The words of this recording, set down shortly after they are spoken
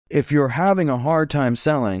if you're having a hard time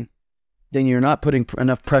selling, then you're not putting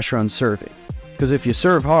enough pressure on serving. Because if you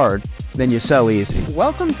serve hard, then you sell easy.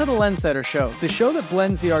 Welcome to the Lenssetter Show, the show that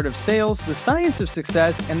blends the art of sales, the science of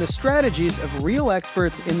success, and the strategies of real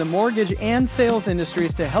experts in the mortgage and sales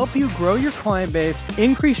industries to help you grow your client base,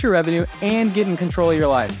 increase your revenue, and get in control of your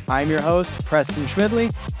life. I'm your host, Preston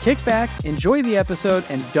Schmidley. Kick back, enjoy the episode,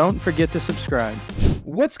 and don't forget to subscribe.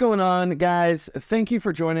 What's going on, guys? Thank you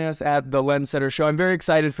for joining us at the Lenssetter Show. I'm very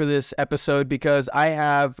excited for this episode because I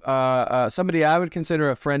have somebody I would consider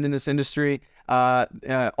a friend in this industry,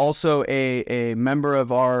 also a member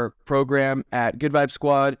of our program at Good Vibe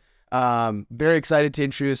Squad. Very excited to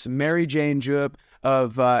introduce Mary Jane Juip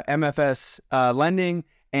of MFS Lending,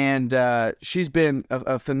 and she's been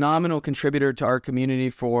a phenomenal contributor to our community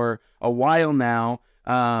for a while now.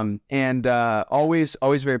 And always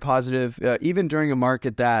very positive, even during a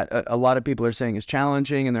market that a lot of people are saying is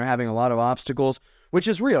challenging and they're having a lot of obstacles, which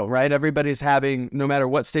is real, right? Everybody's having, no matter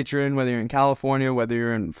what state you're in, whether you're in California, whether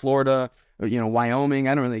you're in Florida, or, Wyoming,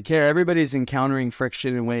 I don't really care. Everybody's encountering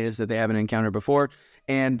friction in ways that they haven't encountered before.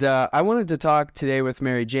 And I wanted to talk today with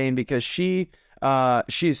Mary Jane because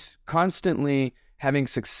she's constantly having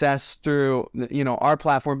success through, our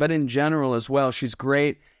platform, but in general as well. She's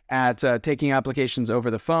great at taking applications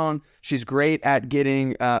over the phone. She's great at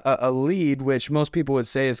getting a lead, which most people would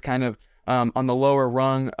say is kind of on the lower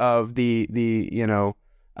rung of the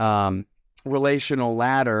relational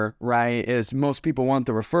ladder, right? Is most people want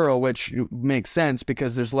the referral, which makes sense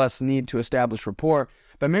because there's less need to establish rapport.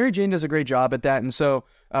 But Mary Jane does a great job at that. And so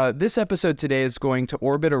this episode today is going to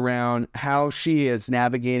orbit around how she is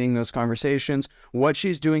navigating those conversations, what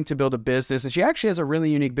she's doing to build a business. And she actually has a really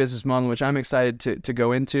unique business model, which I'm excited to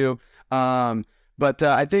go into. But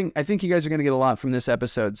I think you guys are going to get a lot from this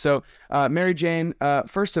episode. So Mary Jane,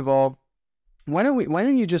 first of all, why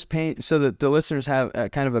don't you just paint, so that the listeners have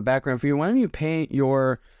kind of a background for you, why don't you paint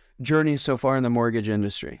your journey so far in the mortgage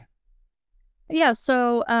industry? Yeah,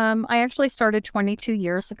 so I actually started 22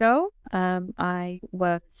 years ago. I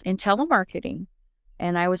was in telemarketing,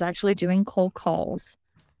 and I was actually doing cold calls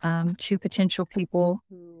to potential people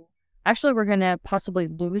who actually were going to possibly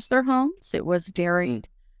lose their homes. It was during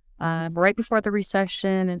right before the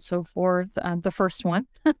recession and so forth, the first one.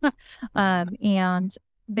 And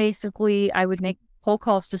basically, I would make cold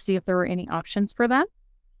calls to see if there were any options for them.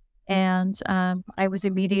 And I was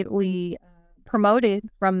immediately promoted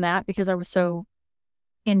from that because I was so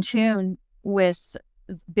in tune with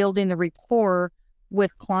building the rapport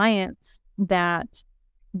with clients that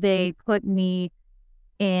they put me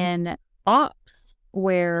in ops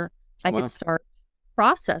where I could start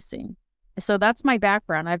processing. So that's my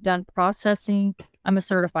background. I've done processing. I'm a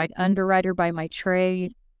certified underwriter by my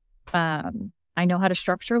trade. I know how to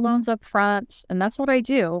structure loans up front, and that's what I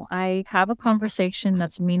do. I have a conversation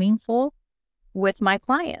that's meaningful with my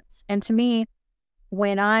clients. And to me,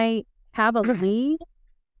 when I have a lead,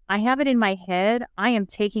 I have it in my head, I am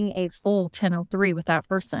taking a full 1003 with that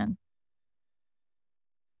person.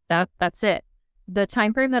 That's it. The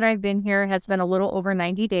time frame that I've been here has been a little over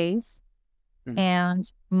 90 days. And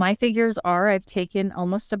my figures are I've taken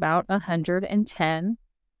almost about 110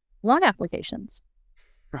 loan applications.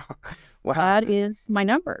 Wow. That is my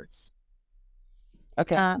numbers.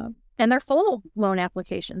 Okay. And they're full loan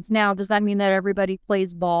applications. Now, does that mean that everybody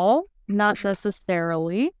plays ball? Not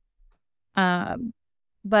necessarily.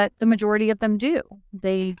 But the majority of them do.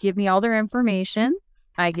 They give me all their information.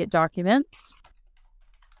 I get documents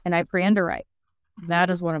and I pre-underwrite. That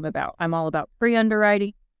is what I'm about. I'm all about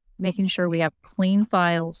pre-underwriting, making sure we have clean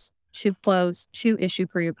files to close, to issue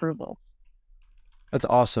pre-approvals. That's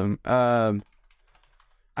awesome.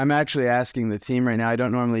 I'm actually asking the team right now. I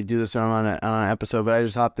don't normally do this when I'm on an episode, but I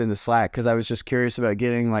just hopped into Slack because I was just curious about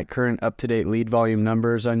getting like current up-to-date lead volume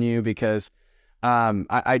numbers on you because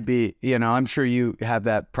I'd be, I'm sure you have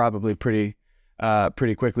that probably pretty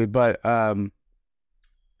quickly, but 110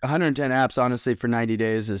 apps, honestly, for 90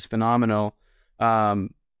 days is phenomenal. I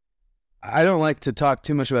don't like to talk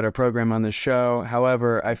too much about our program on this show.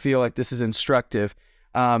 However, I feel like this is instructive.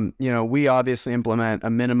 We obviously implement a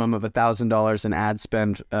minimum of $1,000 in ad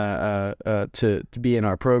spend to be in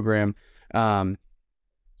our program.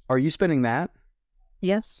 Are you spending that?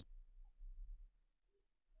 Yes.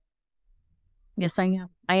 Yes, I am.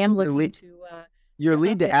 I am looking to... Your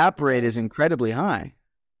lead to app rate is incredibly high.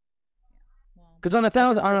 Because on a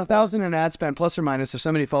thousand in ad spend, plus or minus, if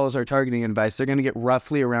somebody follows our targeting advice, they're going to get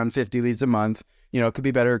roughly around 50 leads a month. It could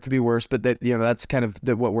be better, it could be worse, but that's kind of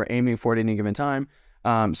what we're aiming for at any given time.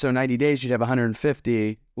 So 90 days, you'd have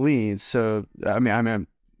 150 leads. So I mean,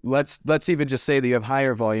 let's even just say that you have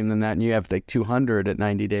higher volume than that, and you have like 200 at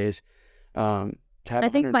 90 days. I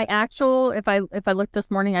think my actual, if I looked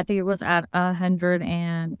this morning, I think it was at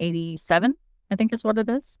 187. I think is what it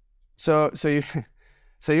is. So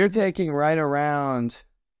you're taking right around.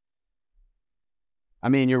 I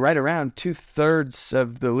mean, you're right around 2/3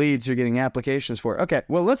 of the leads you're getting applications for. Okay,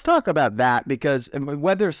 well, let's talk about that, because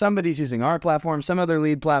whether somebody's using our platform, some other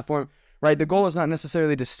lead platform, right? The goal is not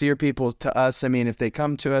necessarily to steer people to us. I mean, if they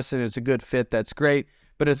come to us and it's a good fit, that's great.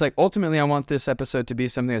 But it's like, ultimately, I want this episode to be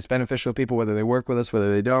something that's beneficial to people, whether they work with us,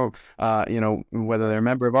 whether they don't, whether they're a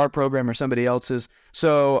member of our program or somebody else's.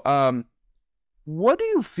 So what do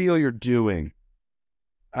you feel you're doing?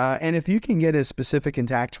 And if you can get as specific and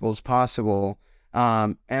tactical as possible,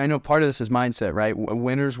 and I know part of this is mindset, right?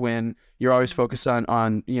 Winners win. You're always focused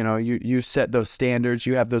on you set those standards.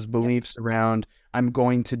 You have those beliefs around, I'm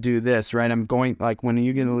going to do this, right? I'm going, like, when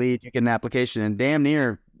you get a lead, you get an application, and damn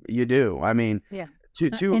near you do. I mean,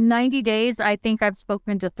 in 90 days, I think I've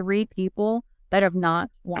spoken to 3 people that have not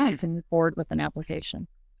wanted to move forward with an application.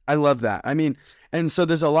 I love that. I mean, and so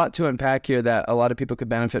there's a lot to unpack here that a lot of people could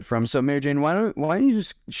benefit from. So Mary Jane, why don't you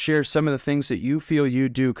just share some of the things that you feel you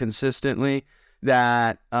do consistently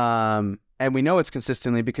that, and we know it's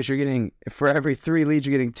consistently because you're getting, for every 3 leads,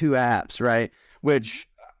 you're getting 2 apps, right? Which,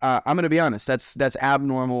 I'm going to be honest, that's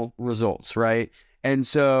abnormal results, right? And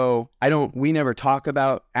so we never talk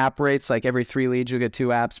about app rates, like every 3 leads you'll get 2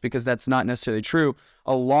 apps, because that's not necessarily true.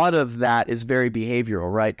 A lot of that is very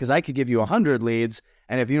behavioral, right? Because I could give you 100 leads,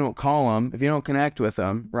 and if you don't call them, if you don't connect with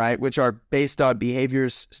them, right, which are based on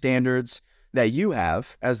behaviors, standards that you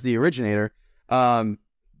have as the originator,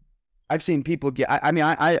 I've seen people get,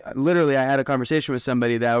 I literally had a conversation with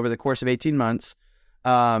somebody that over the course of 18 months,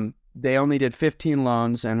 they only did 15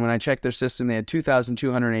 loans. And when I checked their system, they had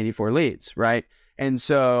 2,284 leads, right? And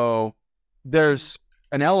so there's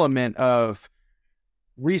an element of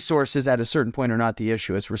resources at a certain point are not the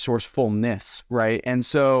issue. It's resourcefulness, right? And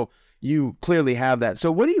so you clearly have that.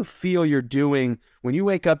 So what do you feel you're doing when you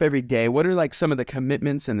wake up every day? What are like some of the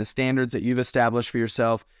commitments and the standards that you've established for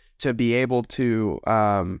yourself to be able to,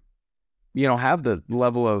 have the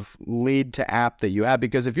level of lead to app that you have?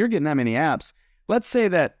 Because if you're getting that many apps, let's say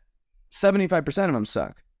that 75% of them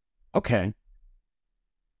suck. Okay.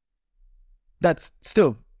 That's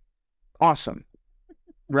still awesome,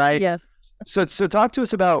 right? Yes. So talk to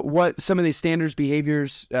us about what some of these standards,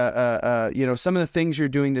 behaviors, some of the things you're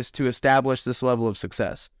doing to establish this level of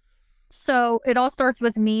success. So it all starts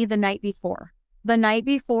with me the night before. The night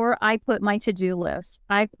before, I put my to-do list.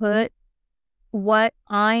 I put what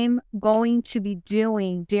I'm going to be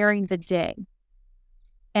doing during the day.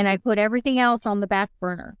 And I put everything else on the back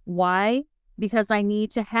burner. Why? Because I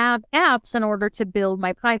need to have apps in order to build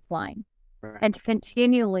my pipeline. Right. And to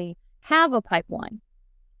continually have a pipeline.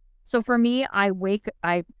 So for me,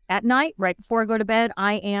 at night, right before I go to bed,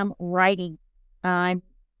 I am writing.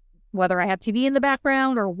 Whether I have TV in the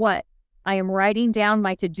background or what, I am writing down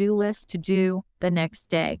my to-do list to do the next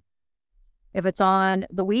day. If it's on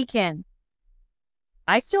the weekend,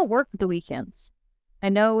 I still work the weekends. I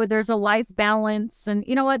know there's a life balance, and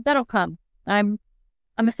you know what? That'll come. I'm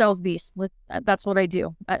a sales beast. That's what I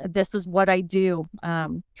do. This is what I do,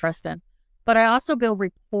 Tristan. But I also build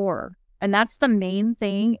rapport. And that's the main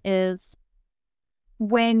thing, is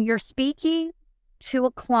when you're speaking to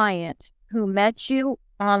a client who met you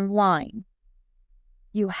online,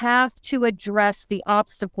 you have to address the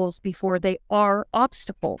obstacles before they are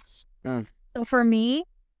obstacles. So for me,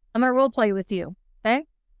 I'm going to role play with you. Okay.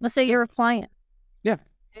 Let's say you're a client. Yeah.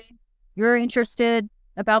 You're interested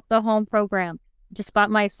about the home program. Just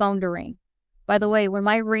bought my phone to ring. By the way, when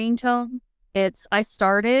my ringtone, I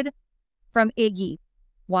started from Iggy.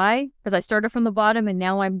 Why? Because I started from the bottom and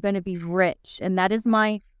now I'm going to be rich. And that is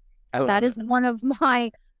one of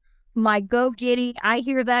my go-getty. I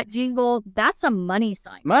hear that jingle. That's a money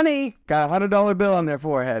sign. Money. Got $100 bill on their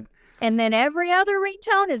forehead. And then every other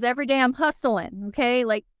ringtone is every day I'm hustling. Okay.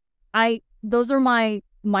 Like those are my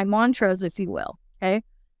mantras, if you will. Okay.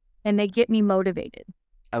 And they get me motivated.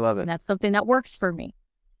 I love it. And that's something that works for me.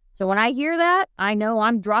 So when I hear that, I know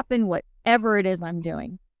I'm dropping whatever it is I'm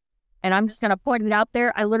doing. And I'm just going to point it out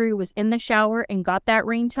there. I literally was in the shower and got that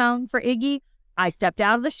ringtone for Iggy. I stepped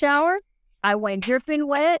out of the shower. I went dripping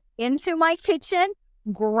wet into my kitchen,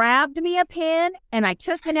 grabbed me a pen, and I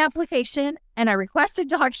took an application and I requested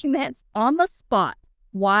documents on the spot.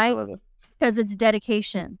 Why? I love it. Because it's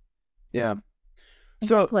dedication. Yeah. And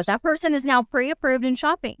so guess what? That person is now pre-approved in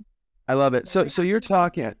shopping. I love it. So you're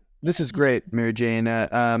talking. This is great, Mary Jane.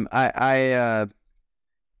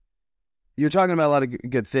 You're talking about a lot of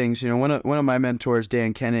good things. One of my mentors,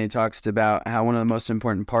 Dan Kennedy, talks about how one of the most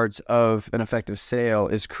important parts of an effective sale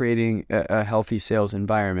is creating a healthy sales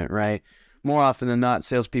environment, right? more often than not,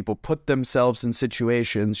 salespeople put themselves in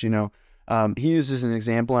situations, he uses an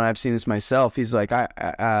example, and I've seen this myself. He's like,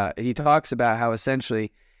 he talks about how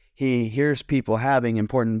essentially he hears people having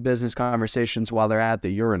important business conversations while they're at the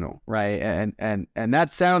urinal, right? And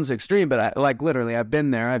that sounds extreme, but like literally, I've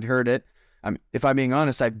been there, I've heard it. If I'm being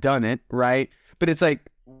honest, I've done it, right? But it's like,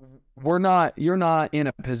 you're not in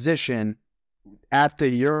a position at the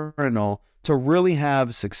urinal to really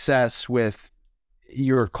have success with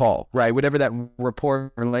your call, right? Whatever that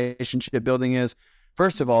rapport relationship building is.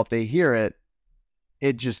 First of all, if they hear it,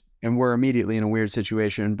 and we're immediately in a weird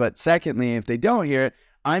situation. But secondly, if they don't hear it,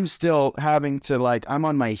 I'm still having to I'm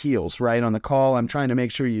on my heels, right? On the call, I'm trying to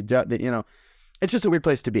make sure it's just a weird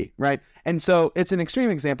place to be, right? And so it's an extreme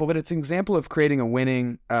example, but it's an example of creating a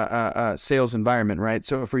winning sales environment, right?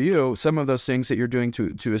 So for you, some of those things that you're doing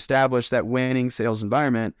to establish that winning sales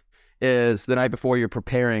environment is the night before you're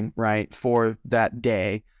preparing, right, for that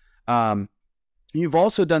day. You've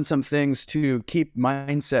also done some things to keep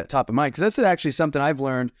mindset top of mind, because that's actually something I've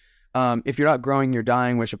learned. If you're not growing, you're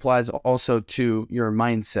dying, which applies also to your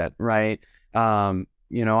mindset, right?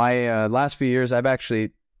 Last few years, I've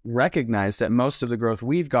actually recognized that most of the growth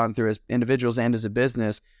we've gone through as individuals and as a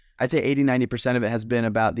business, I'd say 80-90% of it has been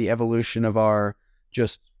about the evolution of our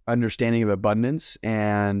just understanding of abundance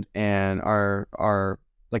and our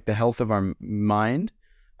like the health of our mind,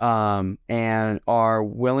 and our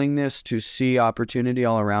willingness to see opportunity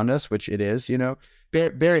all around us, which it is.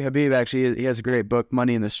 Barry Habib, actually, he has a great book,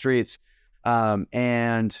 Money in the Streets.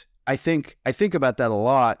 And I think about that a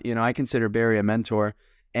lot. I consider Barry a mentor,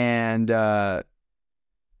 and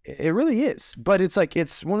it really is. But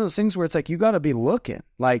it's one of those things where it's like, you got to be looking.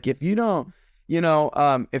 Like, if you don't,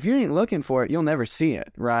 if you ain't looking for it, you'll never see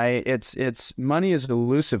it, right? It's money is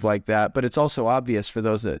elusive like that, but it's also obvious for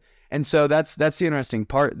those that, and so that's the interesting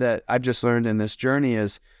part that I've just learned in this journey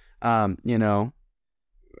is, I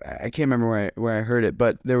can't remember where I heard it,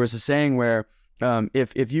 but there was a saying where,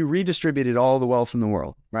 if you redistributed all the wealth in the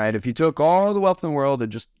world, right? If you took all the wealth in the world and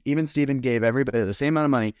just even Steven gave everybody the same amount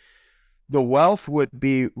of money, the wealth would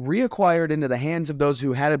be reacquired into the hands of those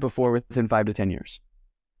who had it before within 5 to 10 years,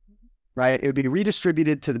 right? It would be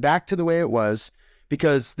redistributed back to the way it was,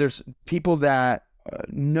 because there's people that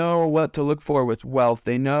know what to look for with wealth.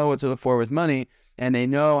 They know what to look for with money, and they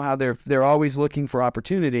know how they're always looking for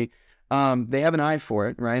opportunity. They have an eye for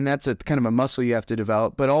it, right? And that's a kind of a muscle you have to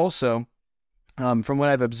develop. But also, from what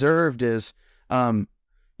I've observed is, the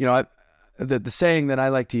saying that I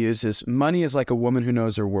like to use is, money is like a woman who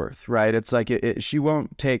knows her worth, right? It's like she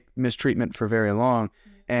won't take mistreatment for very long,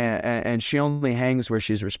 and she only hangs where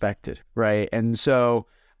she's respected, right? And so,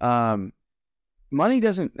 money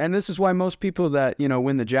doesn't, and this is why most people that,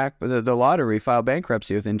 win the lottery file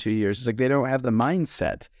bankruptcy within 2 years. It's like they don't have the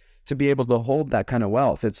mindset to be able to hold that kind of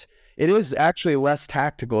wealth. It is actually less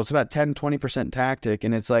tactical. It's about 10-20% tactic,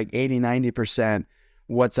 and it's like 80-90%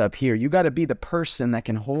 what's up here. You got to be the person that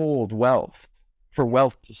can hold wealth for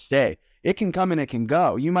wealth to stay. It can come and it can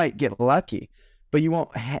go. You might get lucky, but you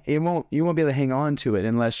won't be able to hang on to it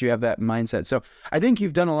unless you have that mindset. So I think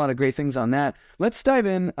you've done a lot of great things on that. Let's dive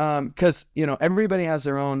in, because everybody has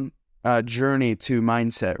their own journey to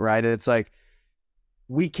mindset, right? It's like,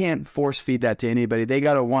 we can't force feed that to anybody. They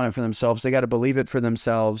got to want it for themselves. They got to believe it for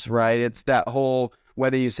themselves, right? It's that whole,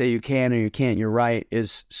 whether you say you can or you can't, you're right,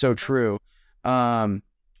 is so true. But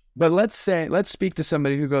let's speak to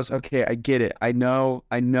somebody who goes, okay, I get it. I know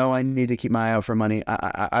I need to keep my eye out for money.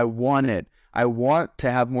 I want it. I want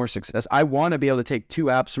to have more success. I want to be able to take 2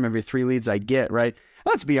 apps from every 3 leads I get, right?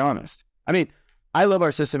 Let's be honest. I mean, I love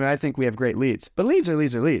our system and I think we have great leads, but leads are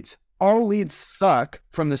leads are leads. All leads suck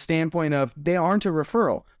from the standpoint of they aren't a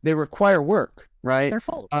referral. They require work, right? They're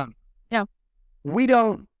full. Yeah. We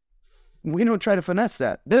don't try to finesse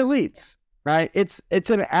that. They're leads, right? It's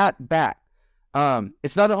an at bat.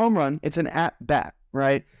 It's not a home run. It's an at bat,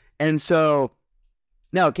 right? And so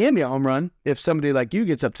now it can be a home run if somebody like you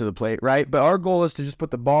gets up to the plate, right? But our goal is to just put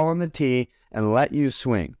the ball on the tee and let you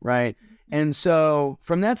swing, right? And so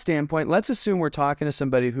from that standpoint, let's assume we're talking to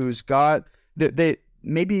somebody who's got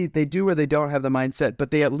maybe they do or they don't have the mindset, but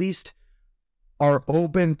they at least are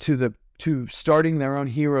open to starting their own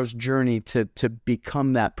hero's journey to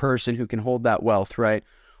become that person who can hold that wealth, right?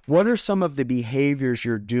 What are some of the behaviors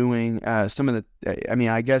you're doing? I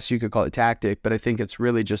guess you could call it tactic, but I think it's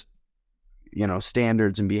really just,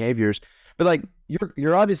 standards and behaviors. But like,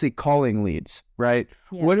 you're obviously calling leads, right?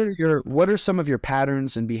 Yeah. What are some of your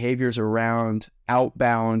patterns and behaviors around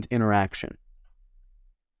outbound interaction?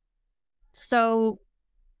 So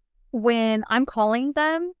when I'm calling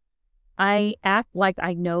them, I act like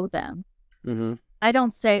I know them. Mm-hmm. I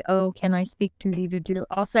don't say, oh, can I speak to you?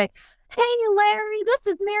 I'll say, hey, Larry, this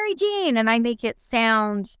is Mary Jean. And I make it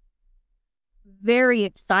sound very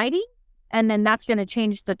exciting. And then that's going to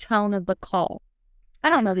change the tone of the call. I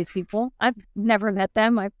don't know these people. I've never met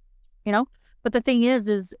them. But the thing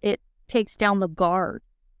is it takes down the guard.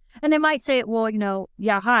 And they might say, well,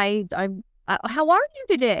 yeah, hi, how are you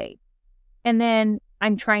today? And then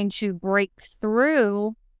I'm trying to break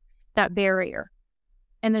through that barrier.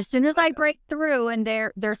 And as soon as I break through and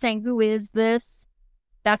they're saying, who is this?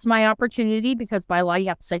 That's my opportunity, because by law, you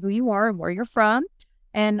have to say who you are and where you're from.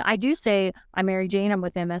 And I do say, I'm Mary Jane. I'm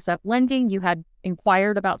with MSF Lending. You had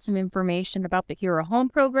inquired about some information about the Hero Home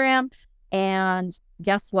program. And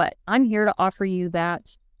guess what? I'm here to offer you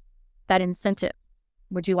that incentive.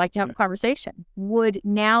 Would you like to have a conversation? Would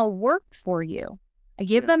now work for you? I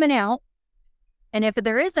give them an out. And if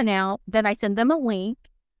there is an out, then I send them a link,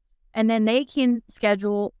 and then they can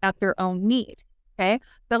schedule at their own need. Okay.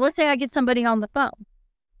 But let's say I get somebody on the phone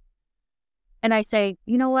and I say,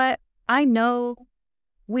 you know what? I know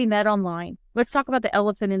we met online. Let's talk about the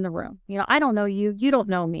elephant in the room. I don't know you. You don't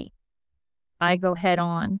know me. I go head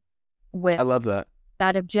on with I love that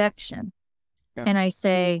objection. Yeah. And I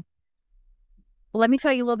say, let me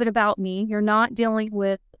tell you a little bit about me. You're not dealing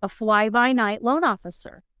with a fly-by-night loan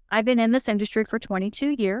officer. I've been in this industry for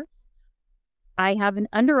 22 years. I have an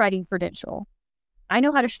underwriting credential. I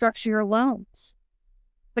know how to structure your loans.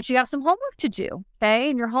 But you have some homework to do, okay?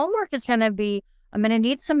 And your homework is going to be, I'm going to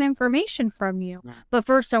need some information from you. But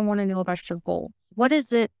first, I want to know about your goals. What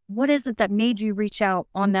is it that made you reach out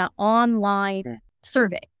on that online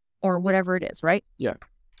survey or whatever it is, right? Yeah.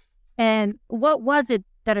 And what was it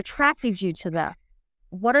that attracted you to that?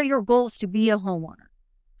 What are your goals to be a homeowner?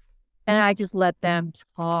 And I just let them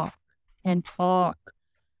talk and talk.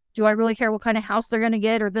 Do I really care what kind of house they're going to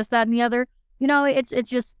get or this, that, and the other? It's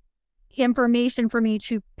just information for me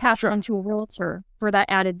to pass on to a realtor for that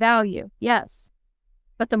added value. Yes.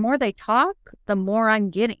 But the more they talk, the more I'm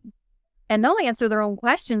getting. And they'll answer their own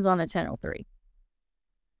questions on a 1003.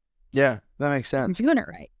 Yeah, that makes sense. I'm doing it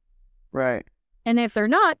right. Right. And if they're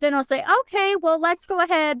not, then I'll say, okay, well, let's go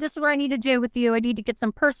ahead. This is what I need to do with you. I need to get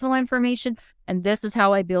some personal information. And this is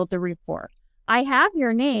how I build the report. I have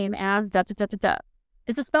your name as da-da-da-da-da.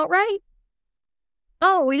 Is it spelled right?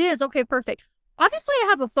 Oh, it is. Okay, perfect. Obviously, I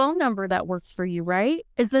have a phone number that works for you, right?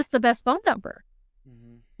 Is this the best phone number?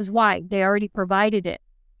 Because why? They already provided it.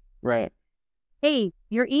 Right. Hey,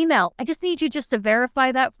 your email. I just need you just to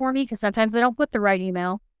verify that for me, because sometimes they don't put the right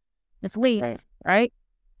email. It's leads, right?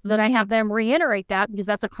 So then I have them reiterate that, because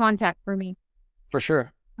that's a contact for me. For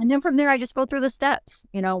sure. And then from there, I just go through the steps.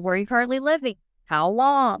 Where are you currently living? How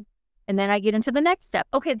long? And then I get into the next step.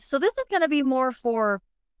 Okay, so this is going to be more for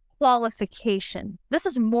qualification. This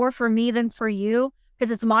is more for me than for you,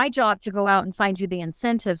 because it's my job to go out and find you the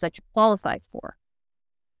incentives that you qualify for.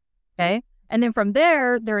 Okay? And then from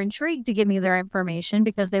there, they're intrigued to give me their information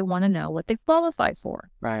because they want to know what they qualify for.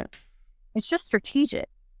 Right. It's just strategic.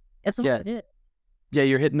 It's what it is. Yeah,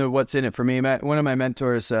 you're hitting the what's in it for me. One of my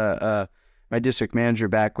mentors, my district manager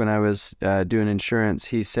back when I was doing insurance,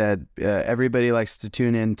 he said, everybody likes to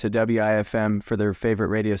tune in to WIFM for their favorite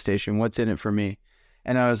radio station. What's in it for me?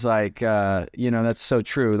 And I was like, that's so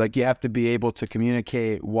true. Like, you have to be able to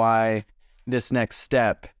communicate why this next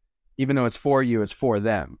step, even though it's for you, it's for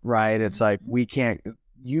them, right? It's like,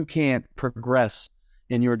 you can't progress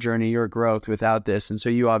in your journey, your growth without this. And so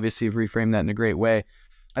you obviously have reframed that in a great way.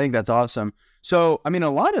 I think that's awesome. So, I mean, a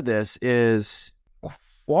lot of this is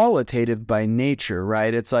qualitative by nature,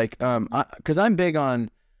 right? It's like, because I'm big on,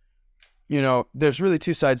 there's really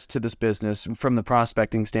two sides to this business from the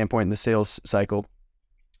prospecting standpoint and the sales cycle.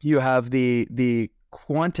 You have the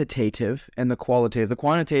quantitative and the qualitative. The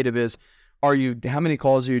quantitative is, how many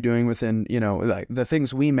calls are you doing within, like the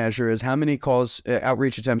things we measure is how many calls,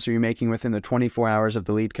 outreach attempts are you making within the 24 hours of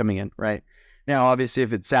the lead coming in, right? Now, obviously,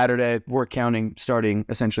 if it's Saturday, we're counting starting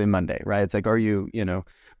essentially Monday, right? It's like, are you,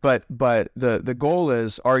 but the goal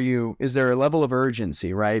is, is there a level of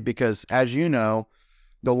urgency, right? Because as you know,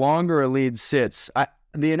 the longer a lead sits,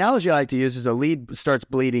 the analogy I like to use is a lead starts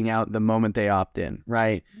bleeding out the moment they opt in,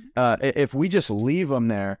 right? If we just leave them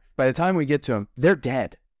there, by the time we get to them, they're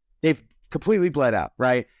dead. They've completely bled out,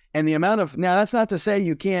 right? And the amount of, now that's not to say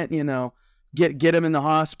you can't, get them in the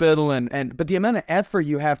hospital but the amount of effort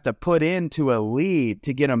you have to put into a lead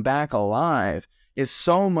to get them back alive is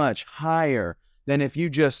so much higher than if you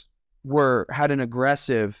just had an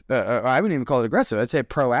aggressive, I wouldn't even call it aggressive, I'd say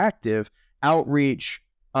proactive outreach,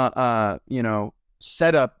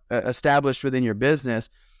 setup established within your business.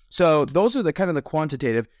 So those are the kind of the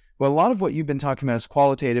quantitative. Well, a lot of what you've been talking about is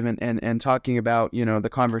qualitative and talking about, the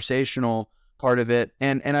conversational part of it.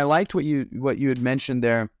 And I liked what you had mentioned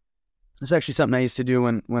there. It's actually something I used to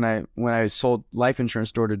do when I sold life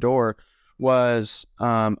insurance door to door, was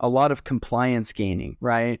a lot of compliance gaining,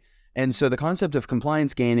 right? And so the concept of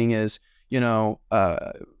compliance gaining is, if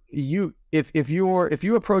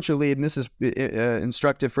you approach a lead, and this is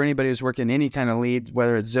instructive for anybody who's working any kind of lead,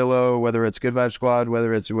 whether it's Zillow, whether it's Good Vibe Squad,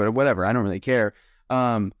 whether it's whatever, I don't really care.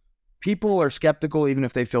 People are skeptical even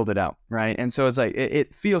if they filled it out, right? And so it's like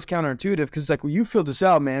it feels counterintuitive, because it's like, well, you filled this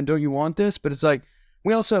out, man. Don't you want this? But it's like,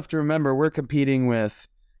 we also have to remember we're competing with,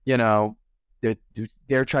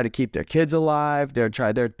 they're trying to keep their kids alive. They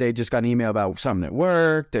just got an email about something at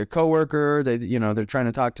work. Their coworker, they're trying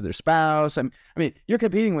to talk to their spouse. I mean, you're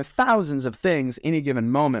competing with thousands of things any given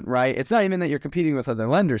moment, right? It's not even that you're competing with other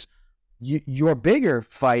lenders. Your bigger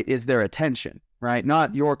fight is their attention, right?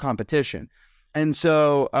 Not your competition. And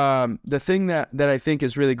so the thing that I think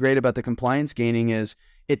is really great about the compliance gaining is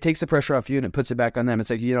it takes the pressure off you and it puts it back on them. It's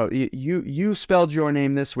like, you spelled your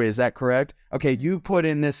name this way. Is that correct? Okay, you put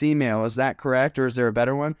in this email. Is that correct? Or is there a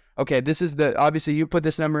better one? Okay, obviously you put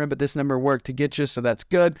this number in, but this number worked to get you, so that's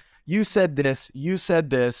good. You said this, you said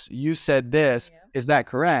this, you said this. Yeah. Is that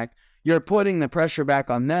correct? You're putting the pressure back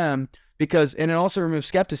on them, and it also removes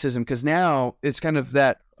skepticism, because now it's kind of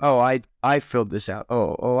that, oh, I filled this out.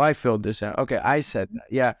 Oh, I filled this out. Okay, I said that.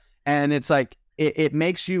 Yeah. And it's like, it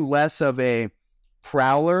makes you less of a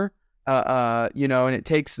prowler, and it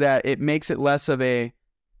takes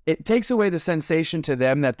away the sensation to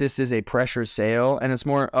them that this is a pressure sale, and it's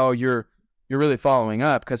more, oh, you're really following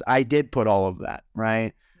up because I did put all of that,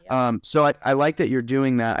 right? Yeah. So I like that you're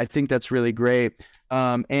doing that. I think that's really great.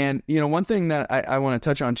 And one thing that I want to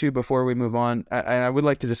touch on too before we move on, and I would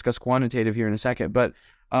like to discuss quantitative here in a second, but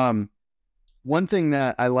one thing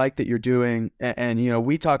that I like that you're doing, and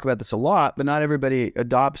we talk about this a lot, but not everybody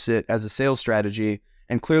adopts it as a sales strategy,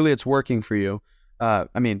 and clearly it's working for you.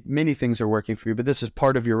 Many things are working for you, but this is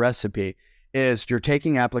part of your recipe, is you're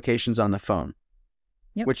taking applications on the phone.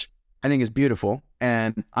 Yep. Which I think is beautiful,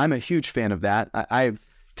 and I'm a huge fan of that. I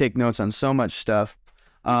take notes on so much stuff.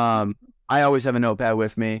 I always have a notepad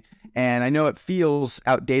with me, and I know it feels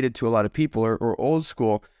outdated to a lot of people or old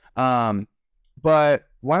school, but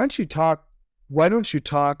why don't you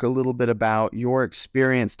talk a little bit about your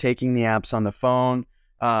experience taking the apps on the phone,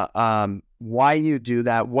 why you do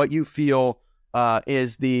that, what you feel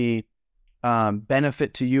is the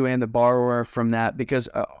benefit to you and the borrower from that? Because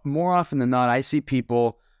more often than not, I see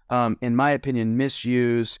people, in my opinion,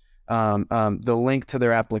 misuse the link to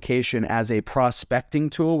their application as a prospecting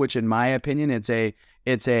tool, which in my opinion, it's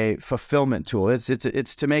a fulfillment tool.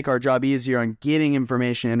 It's to make our job easier on getting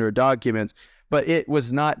information into our documents. But it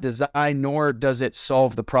was not designed, nor does it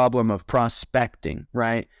solve the problem of prospecting,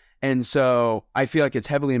 right? And so I feel like it's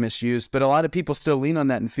heavily misused, but a lot of people still lean on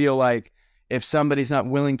that and feel like if somebody's not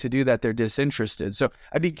willing to do that, they're disinterested. So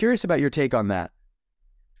I'd be curious about your take on that.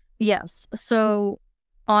 Yes. So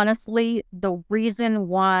honestly, the reason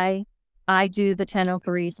why I do the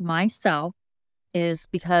 1003s myself is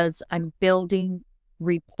because I'm building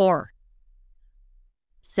rapport.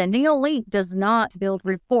 Sending a link does not build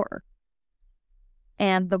rapport.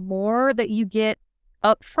 And the more that you get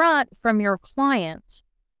upfront from your client,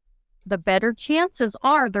 the better chances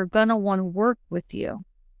are they're going to want to work with you,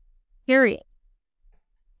 period.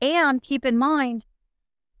 And keep in mind,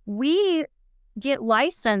 we get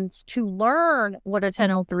licensed to learn what a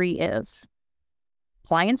 1003 is.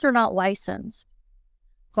 Clients are not licensed.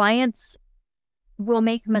 Clients will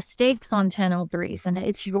make mistakes on 1003s, and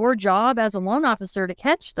it's your job as a loan officer to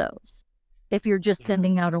catch those if you're just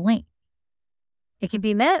sending out a link. It can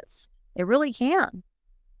be missed. It really can.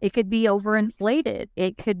 It could be overinflated.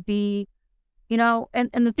 It could be, and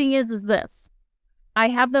the thing is this. I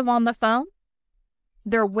have them on the phone.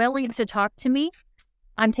 They're willing to talk to me.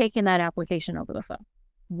 I'm taking that application over the phone.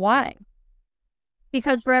 Why?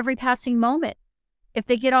 Because for every passing moment, if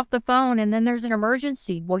they get off the phone and then there's an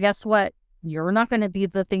emergency, well, guess what? You're not going to be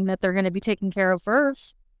the thing that they're going to be taking care of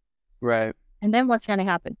first. Right. And then what's going to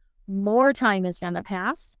happen? More time is going to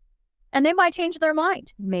pass. And they might change their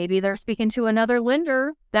mind. Maybe they're speaking to another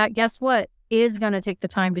lender that, guess what, is going to take the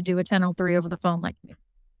time to do a 1003 over the phone like me.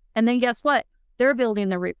 And then guess what? They're building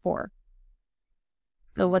the rapport.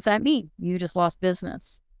 So what's that mean? You just lost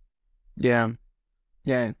business. Yeah.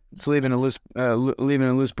 Yeah. It's leaving a loose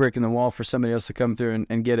brick in the wall for somebody else to come through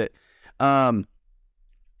and get it. That's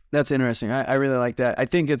interesting. I really like that. I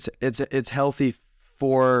think it's healthy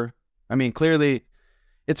for, clearly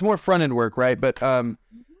it's more front-end work, right? But, I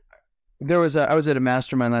was at a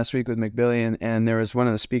mastermind last week with McBillion, and there was one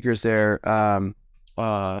of the speakers there, Barry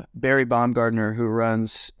Baumgardner, who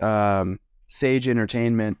runs Sage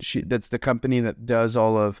Entertainment. That's the company that does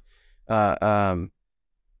all of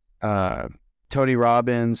Tony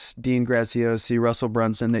Robbins, Dean Graziosi, Russell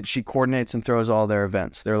Brunson, that she coordinates and throws all their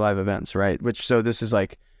events, their live events, right? So this is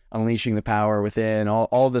like Unleashing the Power Within,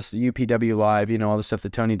 all this UPW Live, all the stuff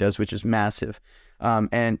that Tony does, which is massive.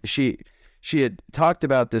 And she had talked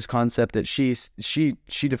about this concept that she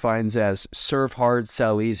defines as serve hard,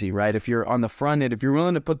 sell easy, right? If you're on the front end, if you're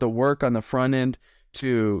willing to put the work on the front end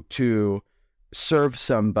to serve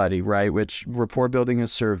somebody, right? Which rapport building is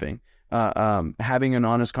serving. Having an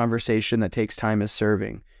honest conversation that takes time is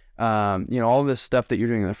serving. All this stuff that you're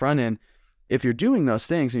doing on the front end, if you're doing those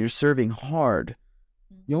things and you're serving hard,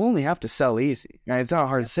 you'll only have to sell easy, right? It's not a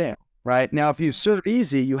hard sale, right? Now, if you serve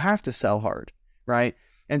easy, you have to sell hard, right?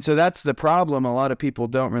 And so that's the problem a lot of people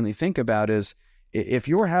don't really think about is if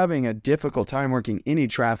you're having a difficult time working any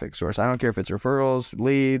traffic source, I don't care if it's referrals,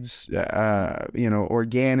 leads,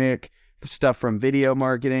 organic stuff from video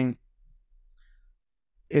marketing,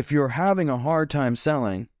 if you're having a hard time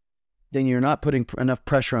selling, then you're not putting enough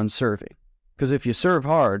pressure on serving. Because if you serve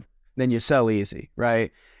hard, then you sell easy,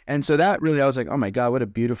 right? And so that really, I was like, oh my God, what a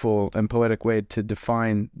beautiful and poetic way to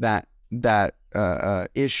define that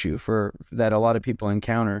issue for that a lot of people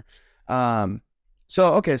encounter.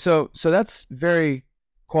 So that's very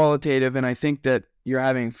qualitative, and I think that you're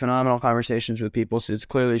having phenomenal conversations with people. So it's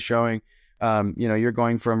clearly showing, you're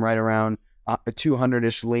going from right around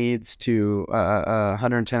 200-ish leads to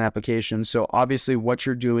 110 applications. So obviously what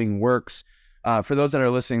you're doing works. For those that are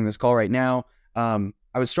listening to this call right now,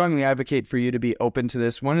 I would strongly advocate for you to be open to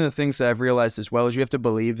this. One of the things that I've realized as well is you have to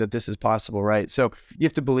believe that this is possible, right? So you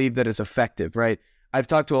have to believe that it's effective, right? I've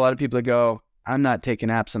talked to a lot of people that go, I'm not taking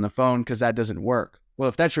apps on the phone because that doesn't work. Well,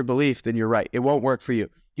 if that's your belief, then you're right. It won't work for you.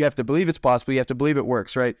 You have to believe it's possible. You have to believe it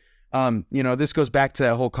works, right? This goes back to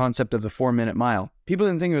that whole concept of the 4-minute mile. People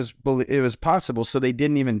didn't think it was possible, so they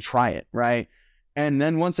didn't even try it, right? And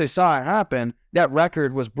then once they saw it happen, that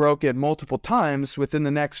record was broken multiple times within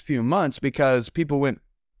the next few months because people went,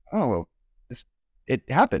 oh, well, it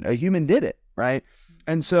happened. A human did it, right?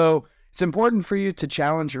 And so it's important for you to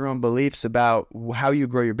challenge your own beliefs about how you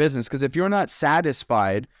grow your business, because if you're not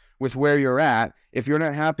satisfied with where you're at, if you're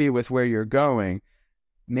not happy with where you're going,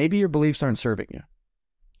 maybe your beliefs aren't serving you.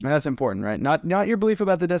 And that's important, right? Not your belief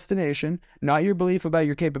about the destination, not your belief about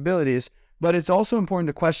your capabilities, but it's also important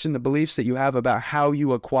to question the beliefs that you have about how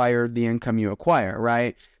you acquire the income you acquire,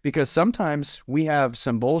 right? Because sometimes we have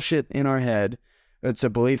some bullshit in our head. It's a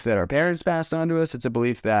belief that our parents passed on to us. It's a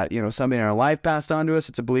belief that, somebody in our life passed on to us.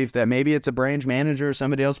 It's a belief that maybe it's a branch manager or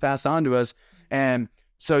somebody else passed on to us. And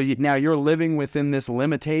so now you're living within this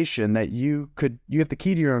limitation that you have the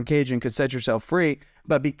key to your own cage and could set yourself free.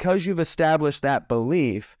 But because you've established that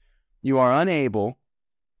belief, you are unable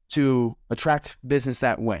to attract business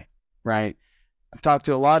that way, right? I've talked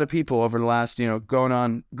to a lot of people over the last, going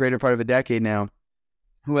on greater part of a decade now,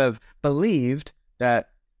 who have believed that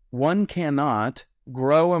one cannot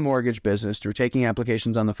grow a mortgage business through taking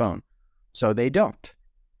applications on the phone. So they don't.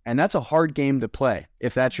 And that's a hard game to play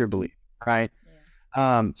if that's your belief, right?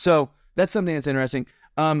 Yeah. So that's something that's interesting.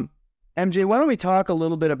 MJ, why don't we talk a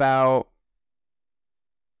little bit about,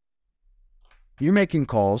 you're making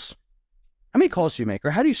calls. How many calls do you make, or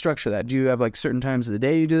how do you structure that? Do you have like certain times of the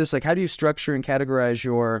day you do this? Like, how do you structure and categorize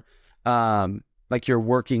your, your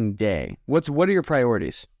working day? What are your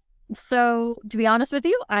priorities? So to be honest with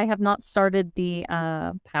you, I have not started the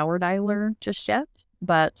power dialer just yet,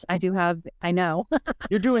 but I know.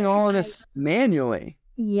 You're doing all of this manually.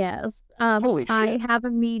 Yes. Holy shit. I have a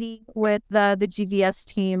meeting with the GVS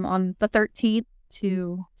team on the 13th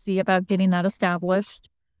to see about getting that established.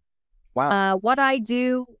 Wow. What I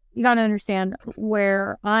do, you got to understand,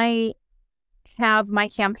 where I have my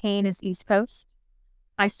campaign is East Coast.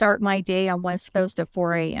 I start my day on West Coast at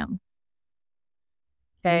 4 a.m.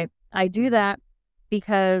 Okay. I do that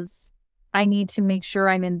because I need to make sure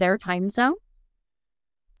I'm in their time zone.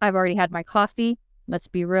 I've already had my coffee. Let's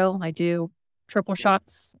be real. I do triple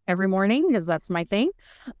shots every morning because that's my thing.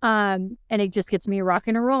 And it just gets me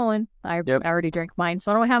rocking and rolling. I already drank mine,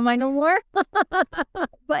 so I don't have mine no more.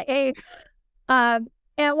 But hey, and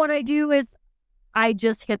what I do is I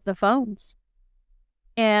just hit the phones.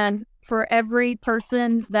 And for every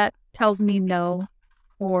person that tells me no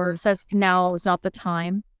or says now is not the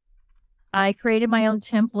time, I created my own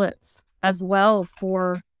templates as well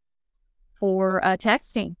for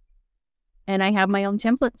texting. And I have my own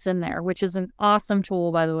templates in there, which is an awesome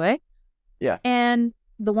tool, by the way. Yeah. And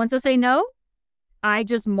the ones that say no, I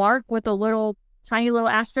just mark with a tiny little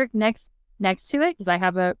asterisk next to it because I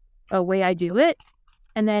have a way I do it.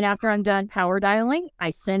 And then after I'm done power dialing, I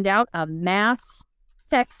send out a mass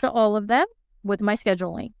text to all of them. with my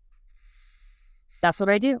scheduling. That's what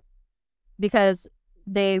I do, because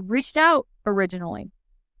they reached out originally.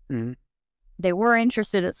 Mm-hmm. They were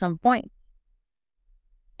interested at some point,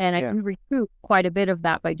 and I can recoup quite a bit of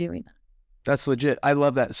that by doing that. That's legit. I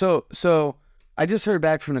love that. So I just heard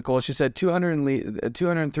back from Nicole. She said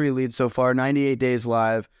 203 leads so far, 98 days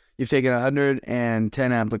live. You've taken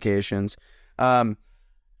 110 applications.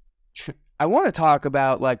 I want to talk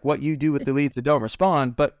about like what you do with the leads that don't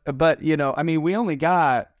respond, but you know, I mean, we only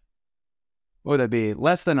got, what would that be?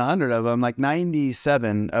 Less than 100 of them, like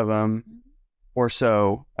 97 of them or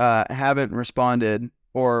so haven't responded,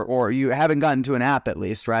 or you haven't gotten to an app at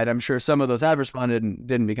least, right? I'm sure some of those have responded and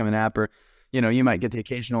didn't become an app, or you know, you might get the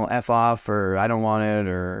occasional F off, or I don't want it,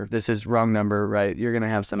 or this is wrong number, right? You're gonna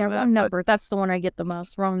have some of that. Wrong number. That's the one I get the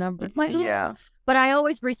most. Wrong number. Yeah. But I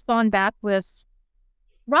always respond back with,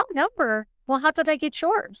 wrong number. Well, how did I get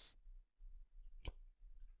yours?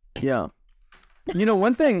 Yeah. You know,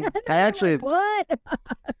 one thing I actually what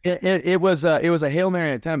it was a Hail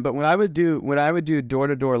Mary attempt, but when I would do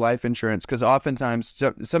door-to-door life insurance, because oftentimes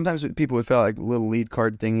sometimes people would fill out like little lead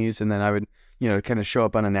card thingies, and then I would, you know, kind of show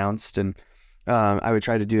up unannounced, and I would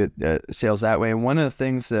try to do sales that way. And one of the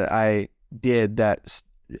things that I did that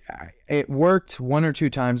it worked one or two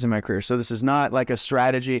times in my career, so this is not like a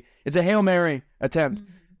strategy, it's a Hail Mary attempt.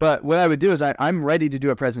 Mm-hmm. But what I would do is I'm ready to do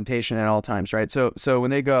a presentation at all times, right? So when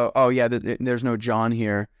they go, oh yeah, there's no John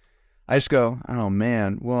here, I just go, oh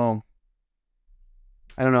man, well,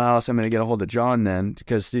 I don't know how else I'm going to get a hold of John then,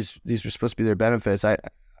 because these are supposed to be their benefits. I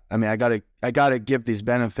mean, I gotta give these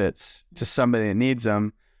benefits to somebody that needs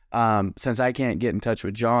them. Since I can't get in touch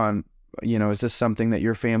with John, you know, is this something that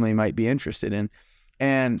your family might be interested in?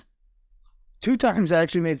 And 2 times I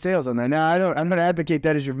actually made sales on that. Now I'm not advocate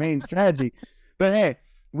that as your main strategy, but hey,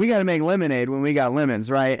 we got to make lemonade when we got lemons,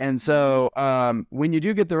 right? And so when you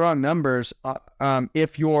do get the wrong numbers,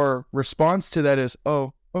 if your response to that is,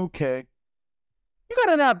 oh, okay, you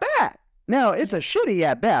got an at-bat. Now, it's a shitty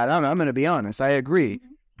at-bat. I'm going to be honest. I agree.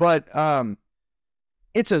 But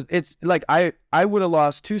it's like I would have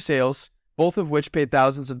lost 2 sales, both of which paid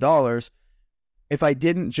thousands of dollars, if I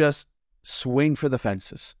didn't just swing for the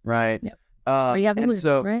fences, right? Yep.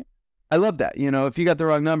 Right? I love that. You know, if you got the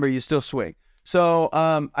wrong number, you still swing. So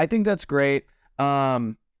I think that's great.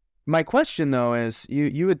 My question though is,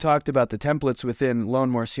 you had talked about the templates within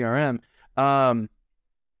LoanMore CRM.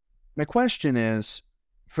 My question is,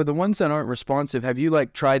 for the ones that aren't responsive, have you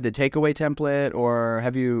like tried the takeaway template, or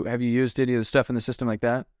have you used any of the stuff in the system like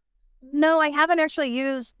that? No, I haven't actually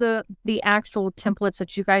used the actual templates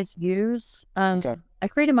that you guys use. Okay. I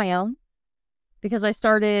created my own because I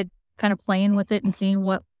started kind of playing with it and seeing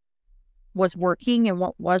what was working and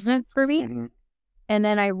what wasn't for me. Mm-hmm. And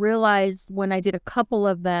then I realized when I did a couple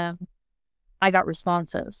of them, I got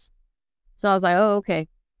responses. So I was like, oh, okay,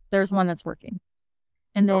 there's one that's working.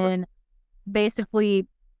 And then basically,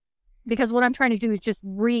 because what I'm trying to do is just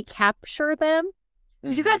recapture them,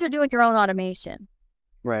 because you guys are doing your own automation.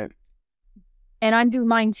 Right. And I'm doing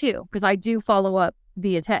mine too, because I do follow up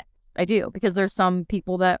via text. I do, because there's some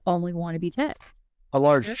people that only want to be text. A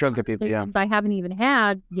large chunk of people, yeah. I haven't even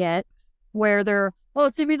had yet where they're, oh,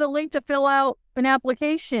 send me the link to fill out an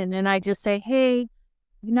application. And I just say, hey,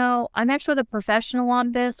 you know, I'm actually the professional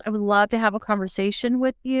on this. I would love to have a conversation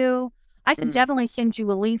with you. I can definitely send you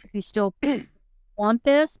a link if you still want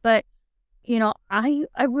this. But, you know, I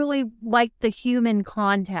really like the human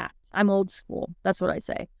contact. I'm old school. That's what I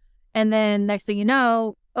say. And then next thing you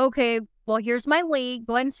know, okay, well, here's my link.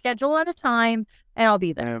 Go ahead and schedule at a time and I'll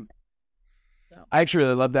be there. So. I actually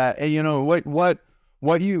really love that. And you know, what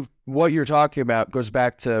you're talking about goes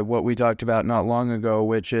back to what we talked about not long ago,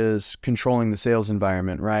 which is controlling the sales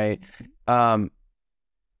environment, right?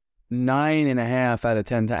 9.5 out of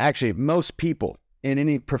 10 actually, most people in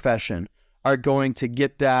any profession are going to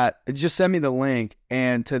get that. Just send me the link,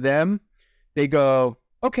 and to them, they go,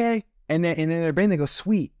 okay, and then in their brain they go,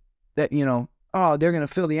 sweet, that, you know, oh, they're gonna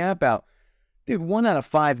fill the app out. Dude, 1 out of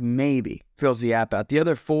 5 maybe fills the app out. The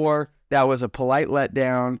other 4, that was a polite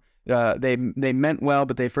letdown. They meant well,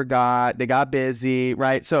 but they forgot. They got busy,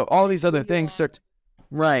 right? So all these other things start,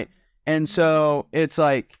 right? And so it's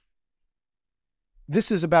like, this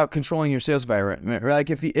is about controlling your sales environment. Like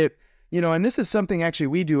if you know, and this is something actually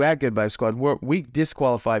we do at Good Vibe Squad. We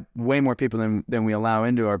disqualify way more people than we allow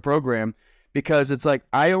into our program, because it's like,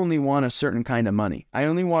 I only want a certain kind of money. I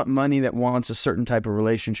only want money that wants a certain type of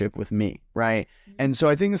relationship with me, right? And so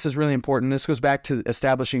I think this is really important. This goes back to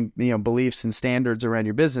establishing, you know, beliefs and standards around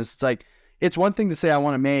your business. It's like, it's one thing to say, I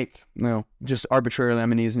want to make, you know, just arbitrarily, I'm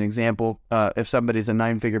going to use an example. If somebody's a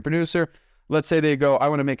 9-figure producer, let's say they go, I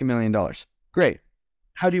want to make $1 million. Great.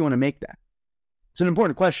 How do you want to make that? It's an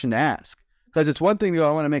important question to ask, because it's one thing to go,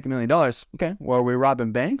 I want to make $1 million. Okay, well, are we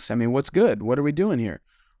robbing banks? I mean, what's good? What are we doing here?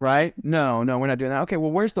 Right? No, we're not doing that. Okay,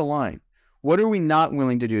 well, where's the line? What are we not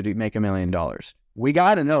willing to do to make $1 million? We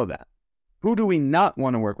got to know that. Who do we not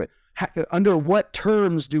want to work with? Under what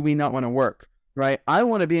terms do we not want to work? Right? I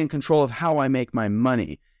want to be in control of how I make my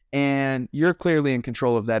money. And you're clearly in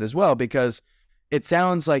control of that as well, because it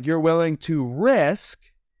sounds like you're willing to risk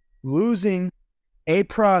losing a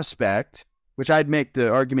prospect, which I'd make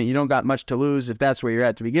the argument you don't got much to lose if that's where you're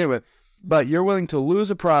at to begin with, but you're willing to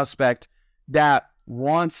lose a prospect that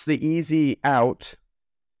wants the easy out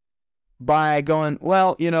by going,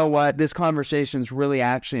 well, you know what, this conversation is really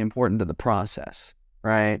actually important to the process,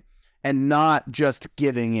 right? And not just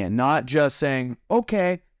giving in, not just saying,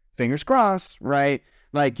 okay, fingers crossed, right?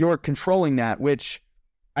 Like, you're controlling that, which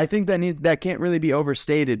I think that can't really be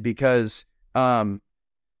overstated, because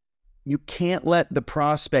you can't let the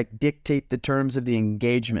prospect dictate the terms of the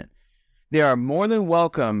engagement. They are more than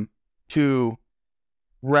welcome to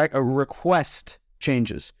request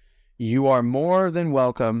changes. You are more than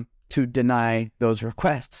welcome to deny those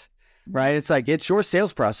requests, right? It's like, it's your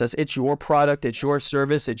sales process. It's your product. It's your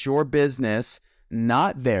service. It's your business,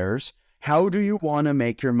 not theirs. How do you want to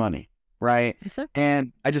make your money? Right.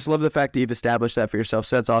 And I just love the fact that you've established that for yourself.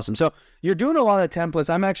 So that's awesome. So you're doing a lot of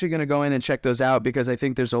templates. I'm actually going to go in and check those out, because I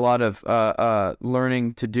think there's a lot of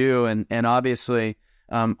learning to do. And obviously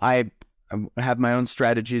I have my own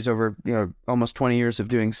strategies over, almost 20 years of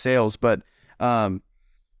doing sales. But I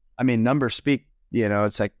mean, numbers speak.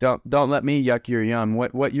 It's like, don't let me yuck your yum.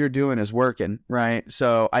 What you're doing is working. Right.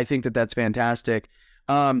 So I think that's fantastic.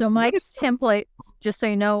 So my templates, just so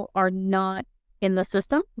you know, are not in the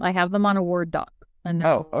system. I have them on a Word doc, and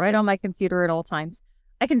right on my computer at all times.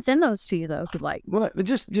 I can send those to you though, if you'd like. Well,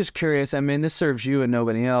 just curious. I mean, this serves you and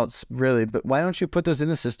nobody else, really. But why don't you put those in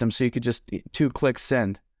the system so you could just 2 clicks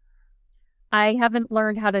send? I haven't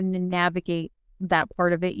learned how to navigate that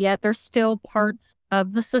part of it yet. There's still parts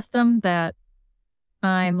of the system that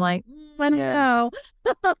I'm like, I don't know.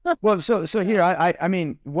 Well, so here, I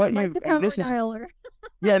mean, what you this is.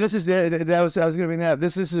 Yeah, this is I was going to bring that up.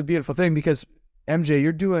 This is a beautiful thing, because MJ,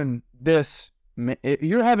 you're doing this.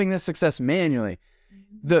 You're having this success manually.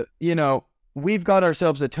 We've got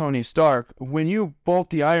ourselves a Tony Stark. When you bolt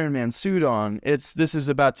the Iron Man suit on, this is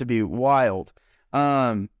about to be wild.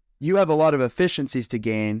 You have a lot of efficiencies to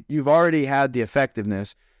gain. You've already had the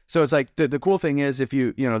effectiveness. So it's like, the cool thing is, if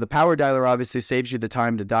the power dialer obviously saves you the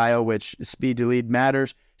time to dial, which speed to lead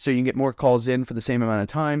matters. So you can get more calls in for the same amount of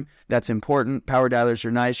time. That's important. Power dialers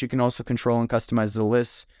are nice. You can also control and customize the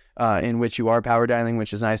lists in which you are power dialing,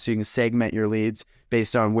 which is nice. So you can segment your leads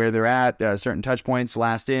based on where they're at, certain touch points,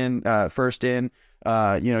 last in, first in.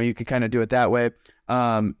 You could kind of do it that way.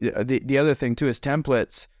 The other thing too is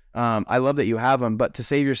templates. I love that you have them, but to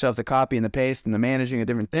save yourself the copy and the paste and the managing of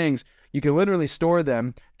different things, you can literally store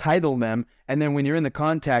them, title them, and then when you're in the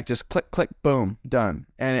contact, just click, click, boom, done.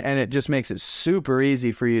 And it just makes it super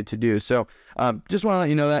easy for you to do. So just want to let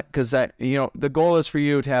you know that, because the goal is for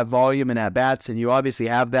you to have volume and at-bats, and you obviously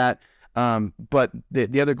have that. But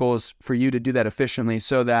the other goal is for you to do that efficiently,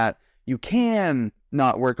 so that you can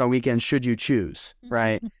not work on weekends should you choose,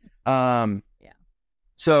 right? Yeah.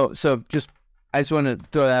 So just, I just want to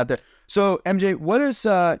throw that out there. So MJ, what is,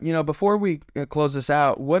 before we close this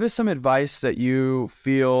out, what is some advice that you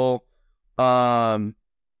feel, from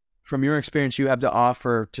your experience, you have to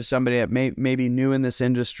offer to somebody that may be new in this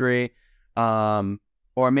industry,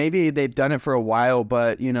 or maybe they've done it for a while,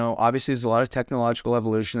 but, obviously there's a lot of technological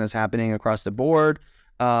evolution that's happening across the board.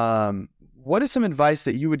 What is some advice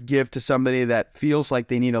that you would give to somebody that feels like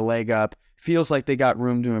they need a leg up, feels like they got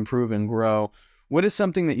room to improve and grow? What is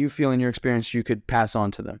something that you feel in your experience you could pass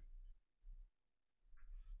on to them?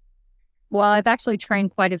 Well, I've actually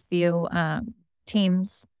trained quite a few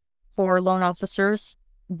teams for loan officers,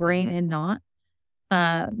 brain and not.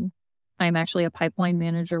 I'm actually a pipeline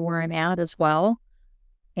manager where I'm at as well.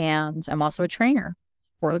 And I'm also a trainer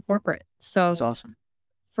for the corporate. So that's awesome.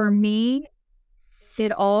 For me,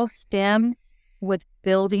 it all stems with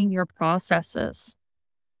building your processes.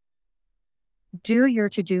 Do your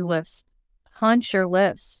to-do list. Punch your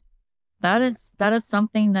list. That is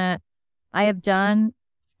something that I have done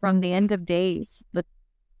from the end of days, the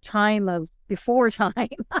time of before time.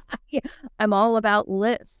 I'm all about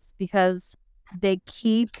lists because they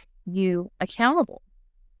keep you accountable.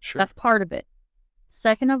 Sure. That's part of it.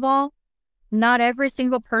 Second of all, not every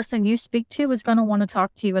single person you speak to is going to want to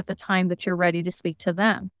talk to you at the time that you're ready to speak to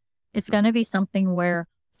them. It's going to be something where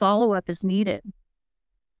follow-up is needed.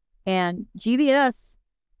 And GBS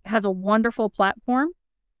has a wonderful platform,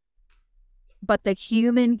 but the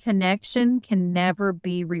human connection can never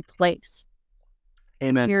be replaced.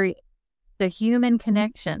 Amen. Period. The human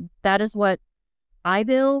connection, that is what I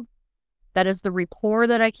build. That is the rapport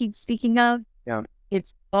that I keep speaking of. Yeah.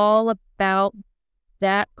 It's all about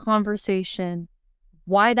that conversation,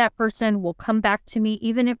 why that person will come back to me,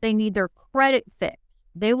 even if they need their credit fixed.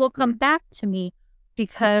 They will come back to me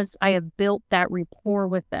because I have built that rapport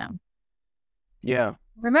with them. Yeah.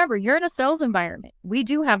 Remember, you're in a sales environment. We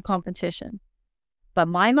do have competition. But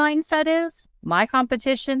my mindset is my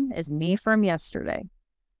competition is me from yesterday.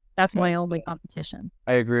 That's my only competition.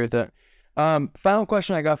 I agree with that. Final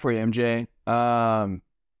question I got for you, MJ.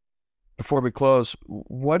 Before we close,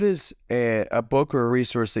 what is a book or a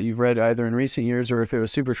resource that you've read either in recent years or if it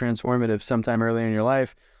was super transformative sometime earlier in your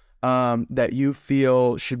life that you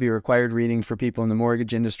feel should be required reading for people in the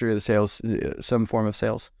mortgage industry or the sales, some form of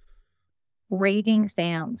sales? Rating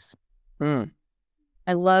fans.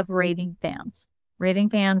 I love rating fans. Rating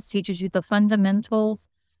fans teaches you the fundamentals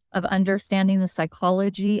of understanding the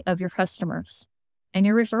psychology of your customers and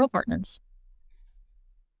your referral partners.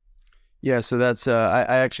 Yeah, so that's I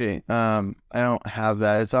actually I don't have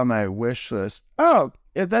that. It's on my wish list. Oh,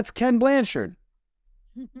 yeah, that's Ken Blanchard.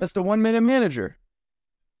 That's the 1 Minute Manager.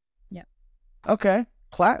 Yeah. Okay.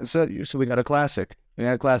 So we got a classic. We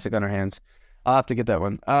got a classic on our hands. I'll have to get that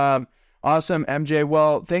one. Awesome, MJ.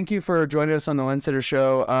 Well, thank you for joining us on the Lensetter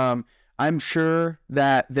Show. I'm sure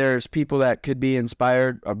that there's people that could be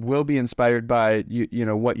inspired, will be inspired by you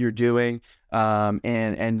know what you're doing,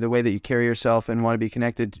 and the way that you carry yourself, and want to be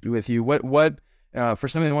connected with you. What for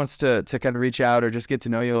somebody that wants to kind of reach out or just get to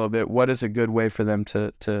know you a little bit, what is a good way for them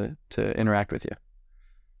to interact with you?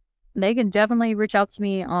 They can definitely reach out to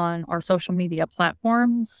me on our social media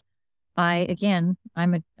platforms. I'm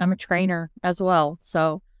a trainer as well,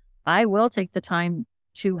 so I will take the time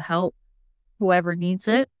to help whoever needs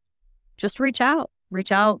it. Just reach out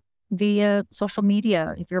via social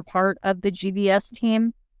media. If you're part of the GBS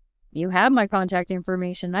team, you have my contact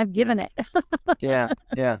information. I've given it. Yeah.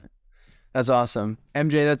 That's awesome.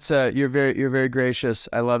 MJ, that's you're very gracious.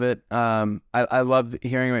 I love it. I love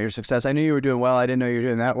hearing about your success. I knew you were doing well. I didn't know you were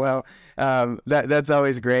doing that well. That's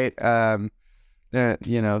always great. You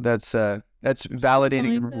know, that's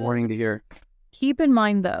validating and rewarding to hear. Keep in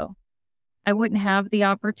mind though, I wouldn't have the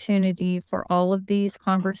opportunity for all of these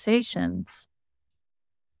conversations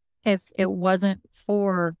if it wasn't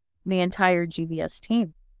for the entire GBS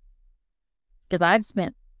team. Because I've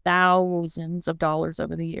spent thousands of dollars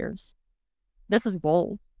over the years. This is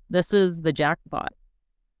gold. This is the jackpot.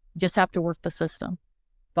 Just have to work the system.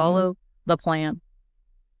 Follow the plan.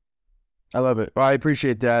 I love it. Well, I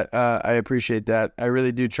appreciate that. I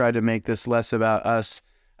really do try to make this less about us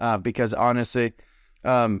because honestly,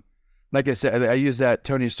 like I said, I use that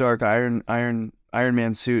Tony Stark Iron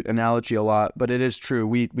Man suit analogy a lot, but it is true.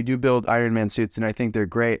 We do build Iron Man suits, and I think they're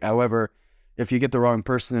great. However, if you get the wrong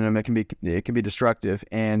person in them, it can be destructive.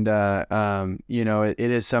 And you know, it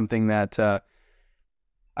is something that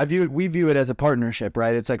we view it as a partnership,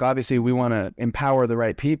 right? It's like obviously we want to empower the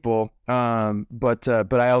right people, but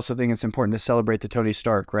I also think it's important to celebrate the Tony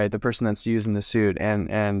Stark, right? The person that's using the suit,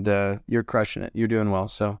 and you're crushing it. You're doing well,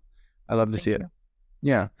 so I love to see it.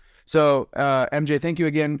 Yeah. So, MJ, thank you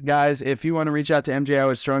again, guys. If you want to reach out to MJ, I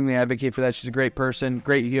would strongly advocate for that. She's a great person,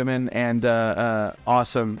 great human, and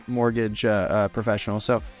awesome mortgage professional.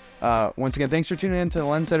 So, once again, thanks for tuning in to the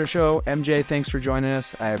Lensetter Show. MJ, thanks for joining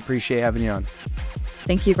us. I appreciate having you on.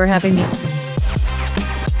 Thank you for having me.